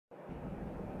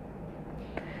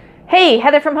Hey,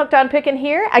 Heather from Hooked on Pickin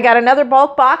here. I got another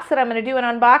bulk box that I'm going to do an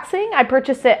unboxing. I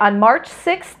purchased it on March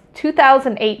 6th,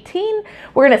 2018.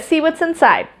 We're going to see what's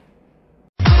inside.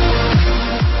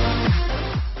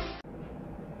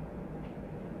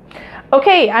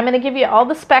 Okay, I'm going to give you all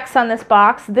the specs on this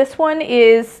box. This one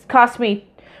cost me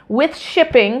with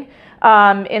shipping,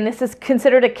 and this is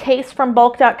considered a case from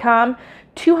bulk.com.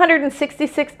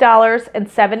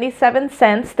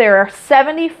 $266.77. There are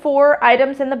 74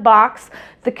 items in the box.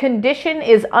 The condition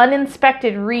is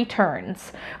uninspected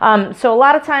returns. So a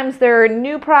lot of times they're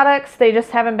new products, they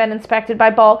just haven't been inspected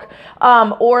by bulk,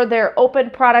 or they're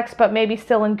open products but maybe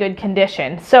still in good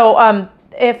condition. So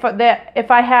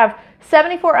if I have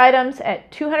 74 items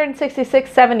at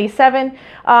 $266.77,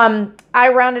 I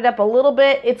rounded up a little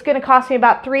bit. It's going to cost me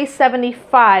about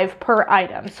 $375 per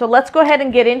item. So let's go ahead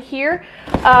and get in here.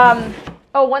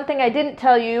 Oh, one thing I didn't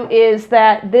tell you is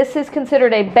that this is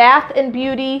considered a bath and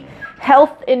beauty,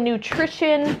 health and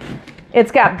nutrition.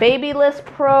 It's got Babyliss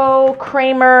Pro,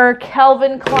 Kramer,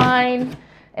 Calvin Klein,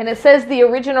 and it says the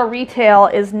original retail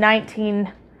is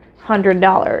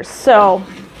 $1,900.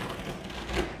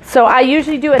 So I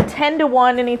usually do a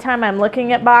 10-to-1 anytime I'm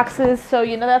looking at boxes. So,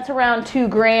 you know, that's around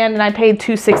 $2,000 and I paid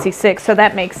 $266. So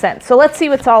that makes sense. So let's see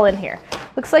what's all in here.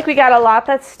 Looks like we got a lot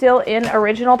that's still in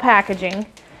original packaging.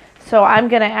 So I'm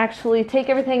going to actually take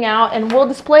everything out and we'll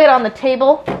display it on the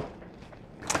table.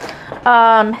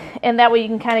 And that way you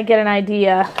can kind of get an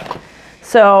idea.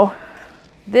 So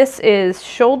this is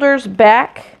shoulders,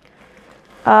 back,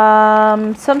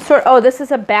 this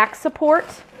is a back support.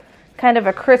 Kind of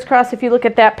a crisscross. If you look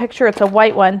at that picture, it's a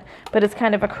white one, but it's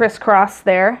kind of a crisscross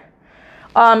there.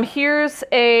 Here's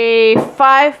a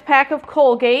 5-pack of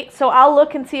Colgate. So I'll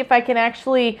look and see if I can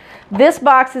actually, this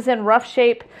box is in rough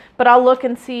shape, but I'll look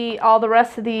and see all the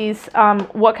rest of these,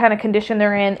 what kind of condition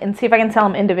they're in, and see if I can sell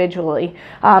them individually.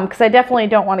 Because I definitely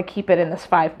don't want to keep it in this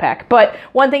 5-pack. But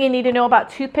one thing you need to know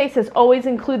about toothpaste is always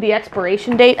include the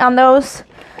expiration date on those.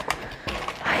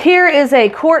 Here is a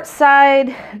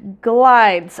Courtside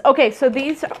Glides. Okay, so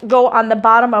these go on the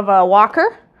bottom of a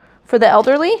walker for the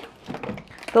elderly.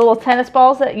 The little tennis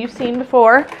balls that you've seen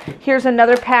before. Here's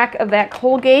another pack of that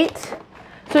Colgate.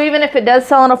 So even if it does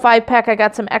sell in a 5-pack, I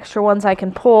got some extra ones I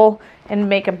can pull and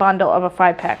make a bundle of a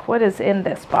 5-pack. What is in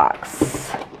this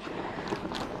box?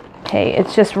 Okay,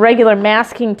 it's just regular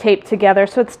masking tape together,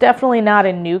 so it's definitely not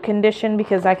in new condition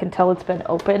because I can tell it's been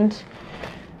opened.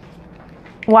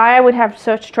 Why I would have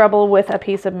such trouble with a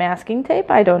piece of masking tape,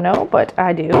 I don't know, but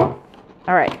I do. All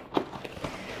right.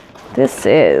 This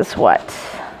is what?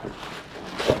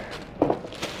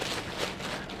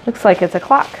 Looks like it's a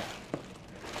clock.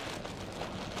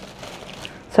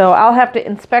 So I'll have to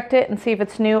inspect it and see if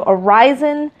it's new. A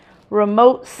Ryzen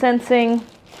remote sensing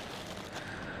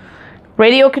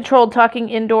radio-controlled talking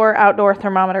indoor-outdoor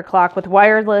thermometer clock with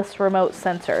wireless remote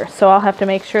sensor. So I'll have to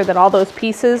make sure that all those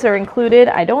pieces are included.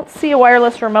 I don't see a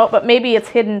wireless remote, but maybe it's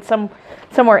hidden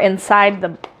somewhere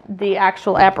inside the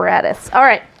actual apparatus. All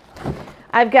right.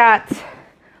 I've got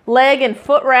leg and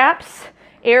foot wraps,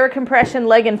 air compression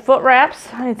leg and foot wraps.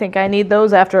 I think I need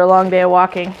those after a long day of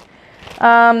walking.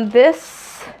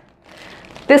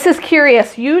 This is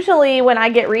curious. Usually when I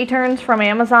get returns from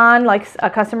Amazon, like a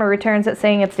customer returns it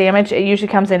saying it's damaged, it usually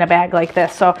comes in a bag like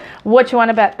this. So what you want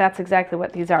to bet, that's exactly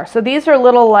what these are. So these are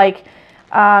little like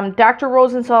Dr.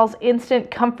 Rosenthal's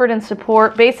Instant Comfort and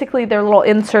Support. Basically, they're little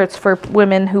inserts for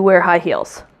women who wear high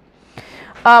heels.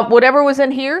 Whatever was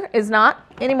in here is not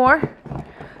anymore.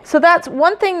 So that's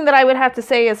one thing that I would have to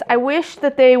say is I wish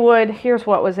that they would, here's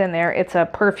what was in there. It's a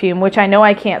perfume, which I know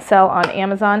I can't sell on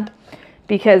Amazon,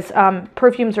 because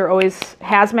perfumes are always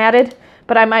hazmated,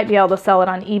 but I might be able to sell it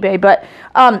on eBay. But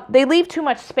they leave too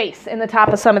much space in the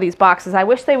top of some of these boxes. I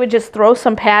wish they would just throw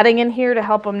some padding in here to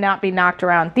help them not be knocked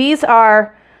around. These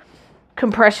are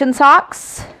compression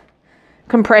socks.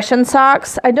 Compression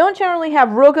socks. I don't generally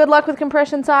have real good luck with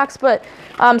compression socks, but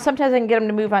sometimes I can get them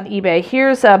to move on eBay.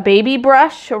 Here's a baby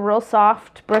brush, a real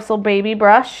soft bristle baby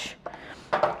brush.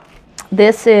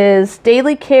 This is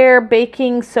Daily Care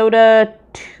Baking Soda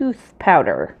Tooth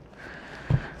Powder.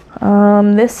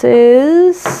 This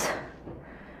is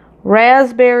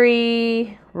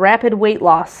Raspberry Rapid Weight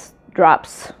Loss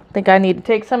Drops. I think I need to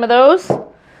take some of those.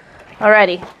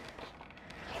 Alrighty.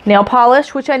 Nail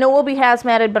polish, which I know will be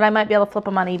hazmated, but I might be able to flip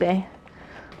them on eBay,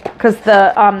 because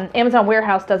the Amazon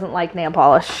warehouse doesn't like nail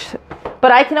polish.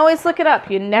 But I can always look it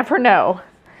up. You never know.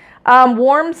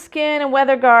 Warm Skin and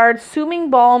Weather Guard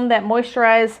Soothing Balm that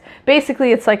moisturizes.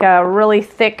 Basically, it's like a really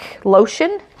thick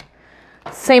lotion.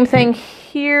 Same thing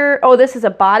here. Oh, this is a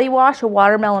body wash, a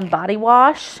watermelon body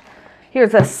wash.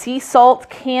 Here's a sea salt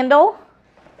candle.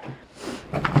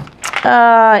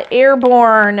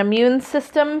 Airborne immune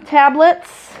system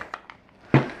tablets.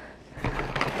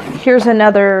 Here's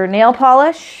another nail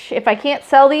polish. If I can't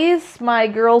sell these, my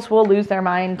girls will lose their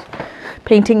mind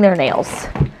painting their nails.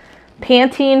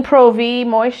 Pantene Pro V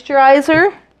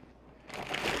moisturizer.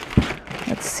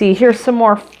 Let's see, here's some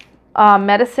more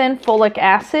medicine, folic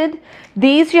acid.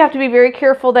 These you have to be very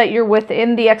careful that you're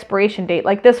within the expiration date.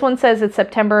 Like this one says it's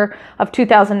September of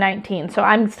 2019, so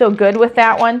I'm still good with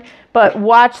that one. But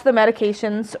watch the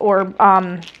medications or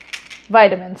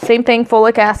vitamins. Same thing,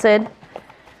 folic acid.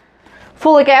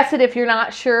 Folic acid, if you're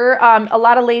not sure, a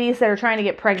lot of ladies that are trying to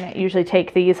get pregnant usually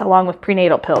take these along with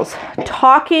prenatal pills.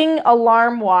 Talking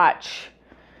alarm watch.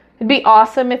 It'd be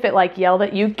awesome if it like yelled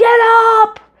at you, "Get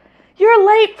up! You're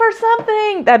late for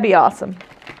something." That'd be awesome.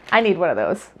 I need one of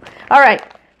those. All right,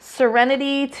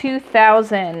 Serenity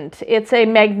 2000. It's a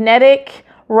magnetic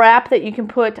wrap that you can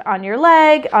put on your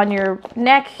leg, on your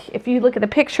neck. If you look at the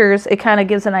pictures, it kind of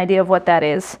gives an idea of what that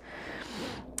is.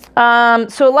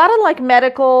 So a lot of like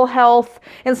medical health,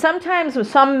 and sometimes with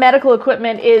some medical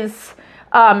equipment is,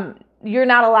 you're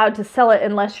not allowed to sell it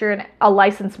unless you're a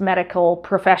licensed medical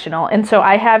professional. And so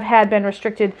I have been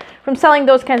restricted from selling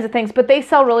those kinds of things, but they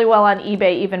sell really well on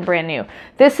eBay, even brand new.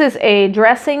 This is a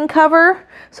dressing cover.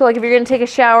 So like if you're going to take a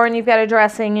shower and you've got a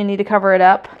dressing, you need to cover it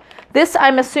up. This,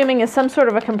 I'm assuming, is some sort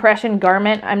of a compression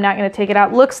garment. I'm not going to take it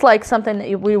out. Looks like something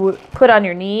that we would put on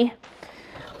your knee.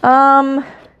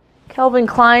 Calvin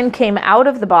Klein came out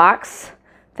of the box.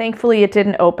 Thankfully, it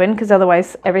didn't open because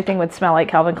otherwise everything would smell like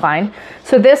Calvin Klein.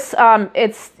 So this,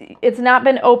 it's not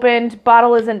been opened.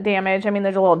 Bottle isn't damaged. I mean,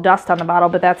 there's a little dust on the bottle,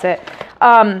 but that's it.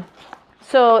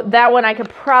 So that one I could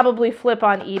probably flip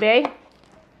on eBay.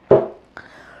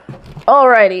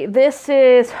 Alrighty, this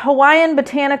is Hawaiian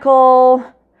Botanical,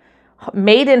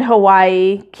 made in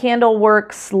Hawaii,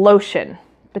 Candleworks lotion.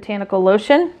 Botanical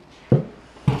lotion.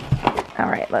 All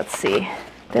right, let's see.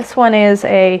 This one is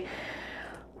a...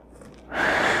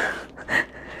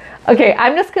 Okay,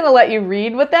 I'm just going to let you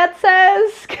read what that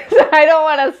says because I don't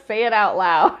want to say it out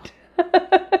loud.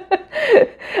 I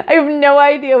have no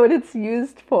idea what it's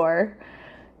used for.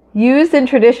 Used in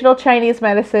traditional Chinese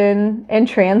medicine and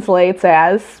translates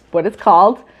as what it's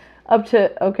called. Up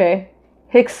to, okay.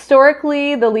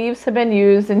 Historically, the leaves have been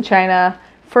used in China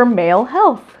for male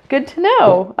health. Good to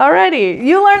know. Alrighty.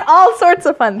 You learn all sorts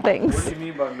of fun things. What do you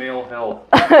mean by male health?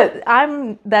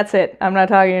 That's it. I'm not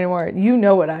talking anymore. You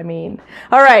know what I mean.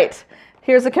 All right.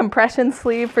 Here's a compression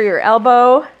sleeve for your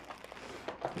elbow.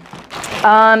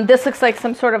 This looks like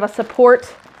some sort of a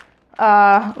support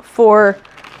for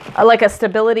like a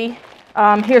stability.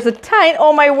 Here's a tiny,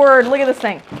 oh my word, look at this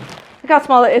thing. Look how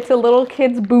small it is. It's a little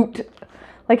kid's boot.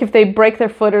 Like if they break their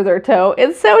foot or their toe.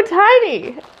 It's so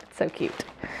tiny. It's so cute.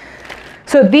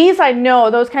 So these, I know,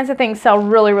 those kinds of things sell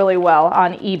really, really well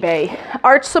on eBay.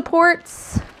 Arch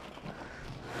supports.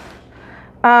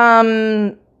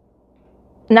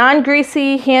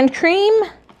 Non-greasy hand cream.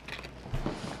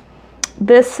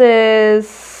 This is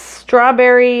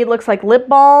strawberry, looks like lip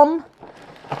balm.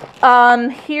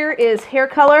 Here is hair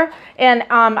color, and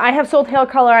I have sold hair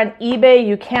color on eBay.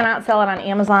 You cannot sell it on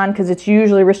Amazon because it's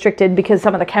usually restricted because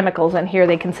some of the chemicals in here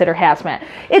they consider hazmat.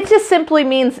 It just simply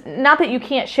means, not that you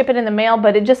can't ship it in the mail,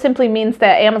 but it just simply means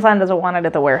that Amazon doesn't want it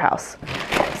at the warehouse.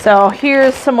 So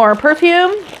here's some more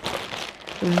perfume.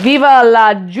 Viva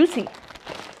la Juicy.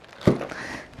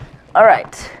 All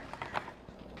right.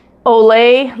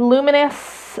 Olay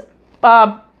Luminous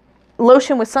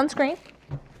lotion with sunscreen.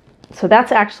 So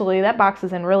that's actually, that box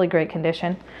is in really great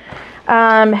condition.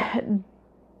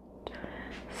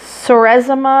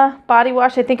 Psoriasma body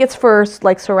wash. I think it's for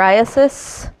like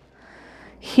psoriasis.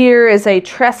 Here is a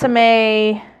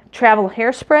Tresemme travel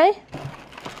hairspray.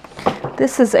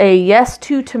 This is a Yes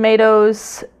to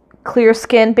Tomatoes clear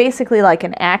skin, basically like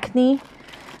an acne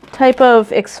type of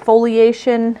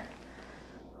exfoliation.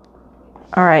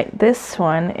 All right, this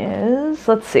one is,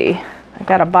 let's see. I've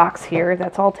got a box here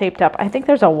that's all taped up. I think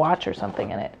there's a watch or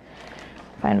something in it.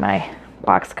 Find my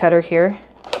box cutter here.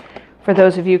 For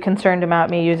those of you concerned about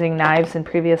me using knives in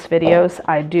previous videos,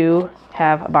 I do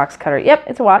have a box cutter. Yep,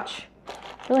 it's a watch.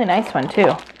 Really nice one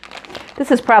too.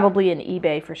 This is probably an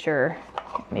eBay for sure.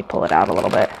 Let me pull it out a little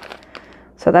bit.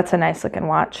 So that's a nice looking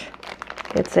watch.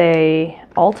 It's a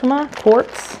Ultima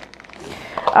quartz.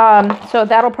 So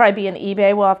that'll probably be an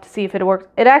eBay. We'll have to see if it works.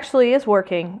 It actually is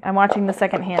working. I'm watching the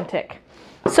second hand tick.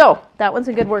 So that one's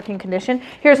in good working condition.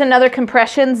 Here's another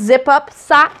compression zip up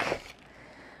sock.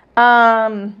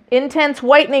 Intense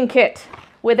whitening kit.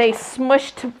 with a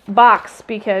smushed box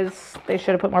because they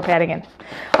should have put more padding in.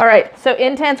 All right, so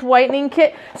intense whitening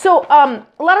kit. So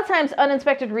a lot of times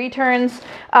uninspected returns,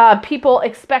 people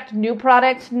expect new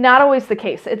product. Not always the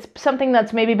case. It's something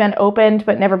that's maybe been opened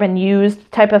but never been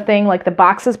used type of thing, like the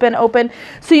box has been opened.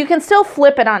 So you can still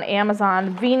flip it on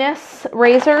Amazon. Venus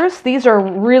razors, these are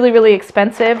really, really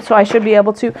expensive, so I should be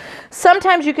able to.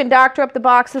 Sometimes you can doctor up the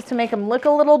boxes to make them look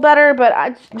a little better,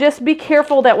 but just be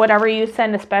careful that whatever you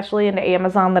send, especially into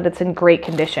Amazon, that it's in great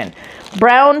condition.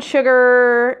 Brown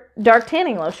sugar dark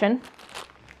tanning lotion.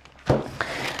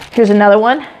 Here's another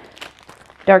one.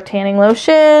 Dark tanning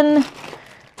lotion.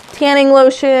 Tanning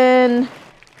lotion.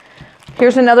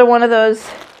 Here's another one of those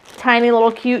tiny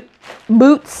little cute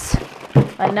boots.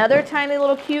 Another tiny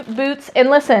little cute boots. And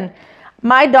listen,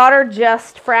 my daughter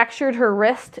just fractured her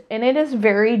wrist, and it is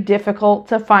very difficult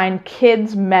to find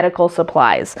kids' medical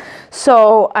supplies.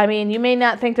 So, I mean, you may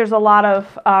not think there's a lot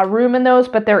of room in those,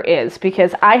 but there is,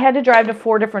 because I had to drive to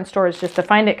 4 different stores just to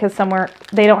find it because somewhere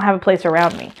they don't have a place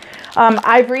around me.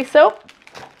 Ivory soap.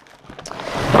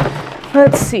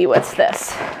 Let's see, what's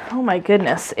this? Oh my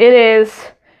goodness. It is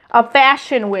a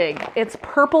fashion wig. It's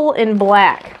purple and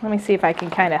black. Let me see if I can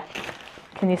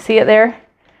can you see it there?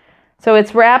 So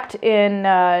it's wrapped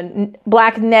in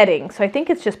black netting. So I think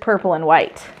it's just purple and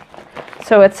white.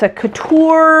 So it's a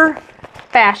couture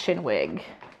fashion wig.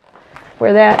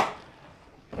 Where that,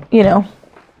 you know,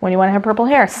 when you want to have purple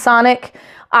hair. Sonic,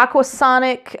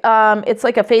 Aquasonic. It's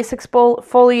like a face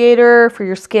exfoliator for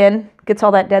your skin. Gets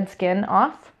all that dead skin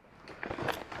off.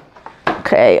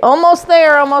 Okay, almost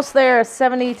there, almost there.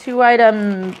 72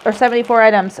 items, or 74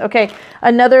 items. Okay,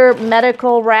 another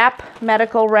medical wrap.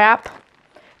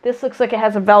 This looks like it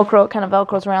has a Velcro. It kind of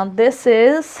Velcros around. This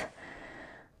is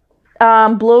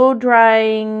blow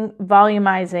drying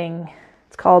volumizing.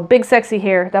 It's called Big Sexy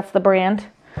Hair. That's the brand.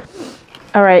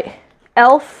 All right.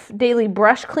 Elf Daily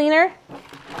Brush Cleaner.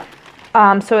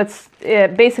 So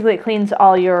it basically cleans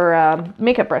all your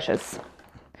makeup brushes.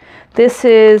 This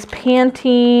is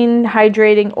Pantene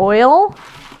Hydrating Oil.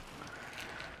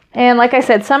 And like I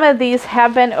said, some of these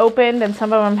have been opened and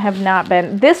some of them have not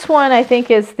been. This one I think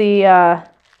is the...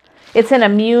 it's an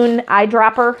immune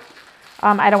eyedropper.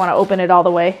 I don't want to open it all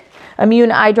the way. Immune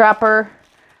eyedropper.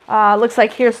 Looks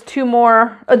like here's 2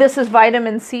 more. Oh, this is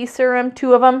vitamin C serum,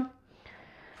 2 of them.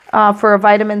 For a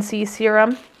vitamin C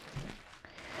serum.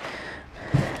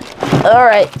 All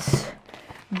right.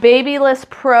 Babyless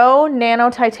Pro Nano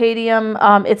Titanium.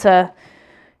 It's a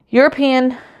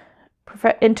European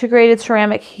integrated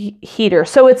ceramic heater.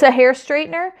 So it's a hair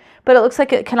straightener, but it looks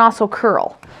like it can also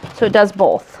curl. So it does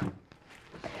both.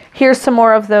 Here's some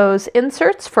more of those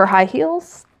inserts for high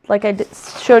heels, like I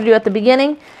showed you at the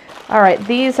beginning. All right,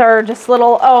 these are just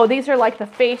little, oh, these are like the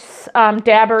face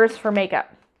dabbers for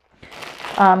makeup.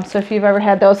 So if you've ever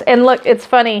had those. And look, it's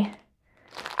funny.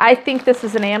 I think this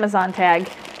is an Amazon tag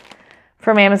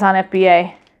from Amazon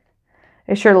FBA.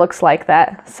 It sure looks like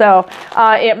that. So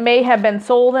it may have been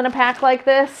sold in a pack like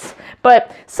this,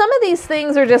 but some of these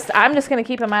things are just, I'm just going to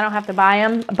keep them. I don't have to buy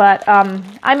them, but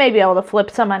I may be able to flip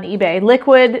some on eBay.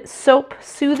 Liquid Soap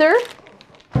Soother.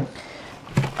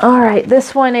 All right,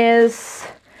 this one is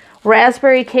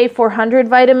Raspberry K400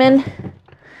 Vitamin.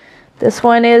 This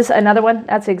one is another one.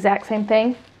 That's the exact same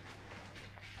thing.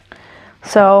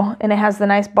 So, and it has the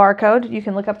nice barcode. You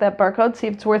can look up that barcode, see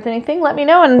if it's worth anything. Let me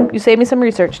know, and you save me some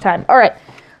research time. All right,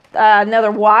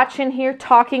 another watch in here,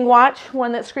 talking watch,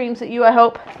 one that screams at you, I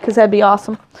hope, because that'd be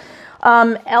awesome.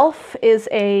 Elf is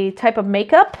a type of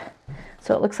makeup.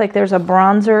 So it looks like there's a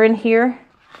bronzer in here.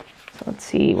 So let's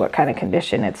see what kind of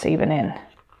condition it's even in.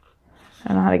 I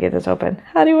don't know how to get this open.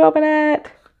 How do you open it?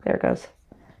 There it goes.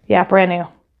 Yeah, brand new.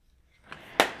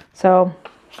 So...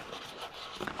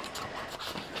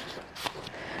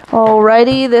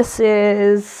 alrighty, this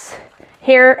is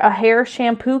a hair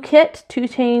shampoo kit,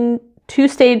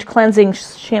 two-stage cleansing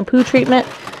shampoo treatment.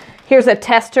 Here's a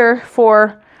tester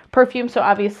for perfume, so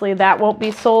obviously that won't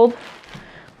be sold.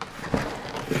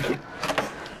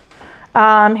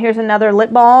 Here's another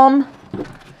lip balm.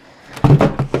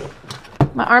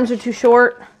 My arms are too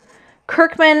short.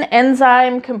 Kirkman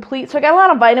Enzyme Complete. So I got a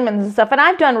lot of vitamins and stuff, and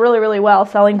I've done really, really well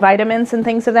selling vitamins and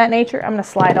things of that nature. I'm going to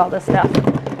slide all this stuff,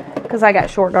 because I got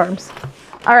short arms.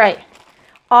 All right,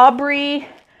 Aubrey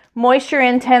Moisture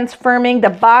Intense Firming. The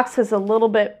box is a little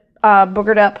bit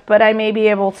boogered up, but I may be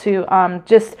able to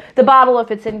just, the bottle,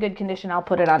 if it's in good condition, I'll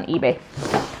put it on eBay.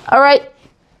 All right,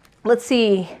 let's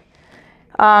see.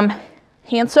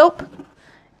 Hand soap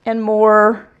and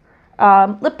more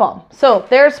lip balm. So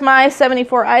there's my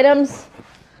 74 items.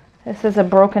 This is a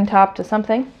broken top to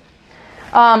something.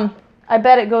 I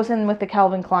bet it goes in with the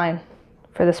Calvin Klein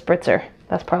for the spritzer.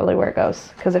 That's probably where it goes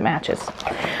because it matches.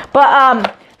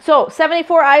 But so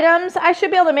 74 items, I should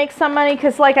be able to make some money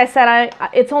because like I said,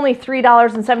 it's only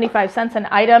 $3.75 an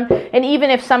item. And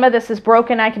even if some of this is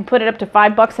broken, I can put it up to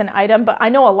 $5 an item. But I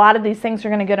know a lot of these things are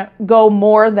going to go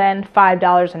more than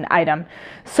 $5 an item.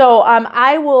 So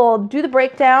I will do the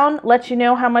breakdown, let you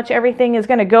know how much everything is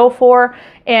going to go for,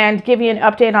 and give you an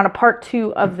update on a part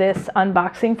 2 of this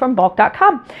unboxing from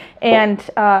bulk.com. And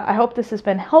I hope this has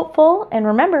been helpful. And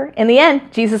remember, in the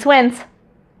end, Jesus wins.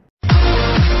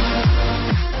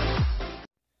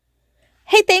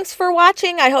 Hey, thanks for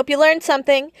watching. I hope you learned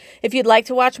something. If you'd like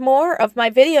to watch more of my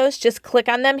videos, just click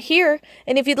on them here.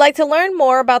 And if you'd like to learn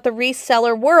more about the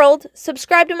reseller world,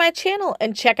 subscribe to my channel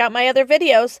and check out my other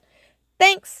videos.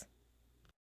 Thanks.